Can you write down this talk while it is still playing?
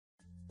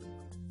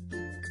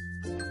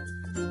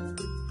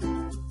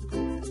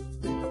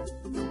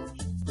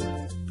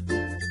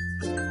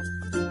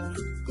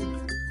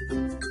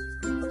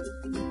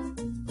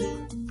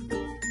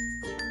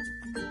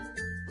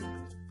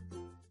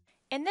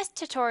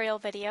tutorial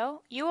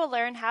video, you will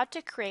learn how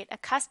to create a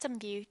custom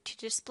view to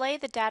display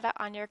the data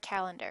on your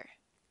calendar.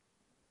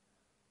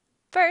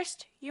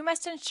 First, you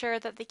must ensure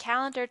that the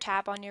Calendar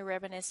tab on your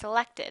ribbon is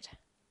selected.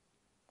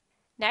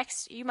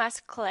 Next, you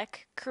must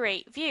click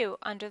Create View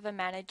under the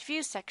Manage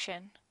Views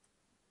section.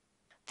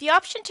 The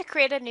option to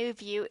create a new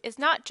view is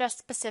not just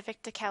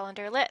specific to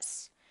calendar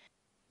lists.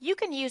 You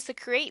can use the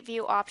Create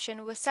View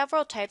option with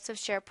several types of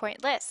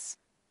SharePoint lists.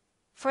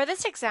 For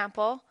this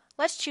example,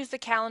 let's choose the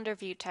calendar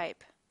view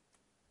type.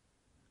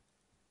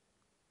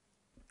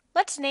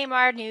 Let's name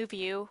our new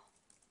view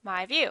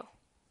My View.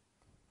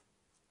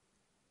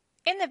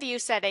 In the view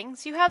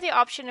settings, you have the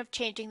option of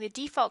changing the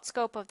default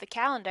scope of the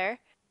calendar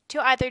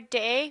to either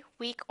day,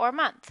 week, or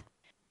month.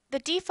 The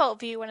default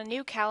view when a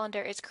new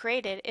calendar is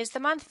created is the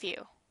month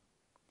view.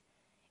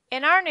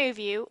 In our new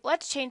view,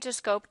 let's change the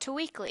scope to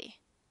weekly.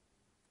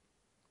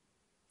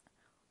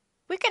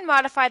 We can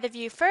modify the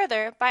view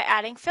further by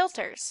adding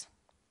filters.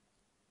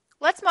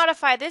 Let's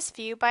modify this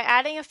view by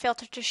adding a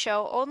filter to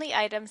show only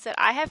items that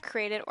I have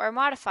created or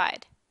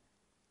modified.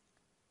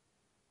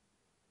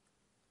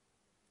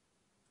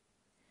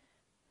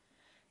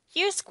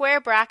 Use square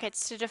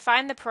brackets to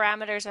define the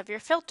parameters of your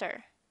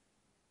filter.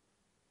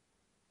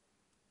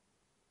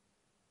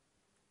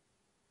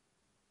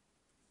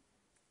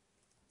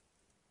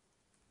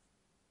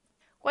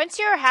 Once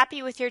you are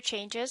happy with your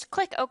changes,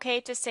 click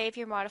OK to save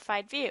your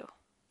modified view.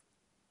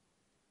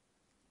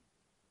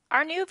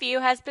 Our new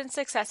view has been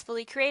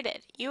successfully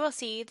created. You will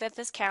see that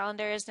this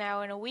calendar is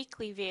now in a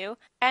weekly view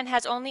and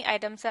has only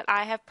items that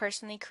I have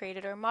personally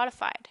created or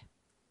modified.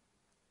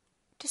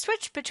 To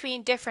switch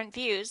between different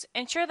views,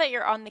 ensure that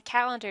you're on the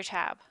Calendar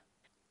tab.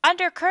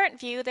 Under Current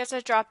View, there's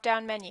a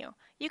drop-down menu.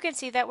 You can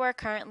see that we're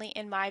currently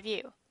in My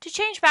View. To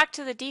change back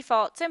to the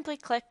default, simply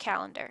click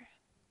Calendar.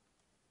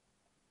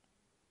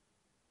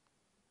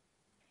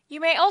 You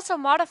may also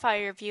modify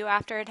your view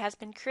after it has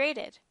been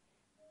created.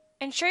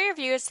 Ensure your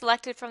view is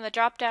selected from the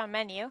drop-down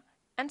menu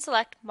and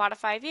select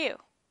Modify View.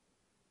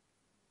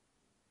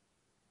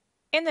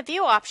 In the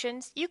View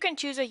options, you can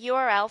choose a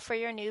URL for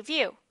your new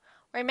view.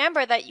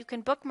 Remember that you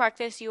can bookmark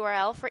this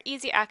URL for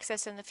easy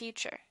access in the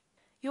future.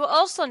 You will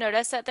also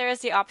notice that there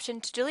is the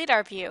option to delete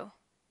our view.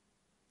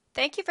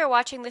 Thank you for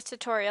watching this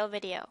tutorial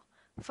video.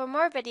 For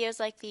more videos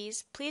like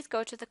these, please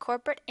go to the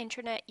Corporate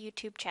Internet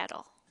YouTube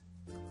channel.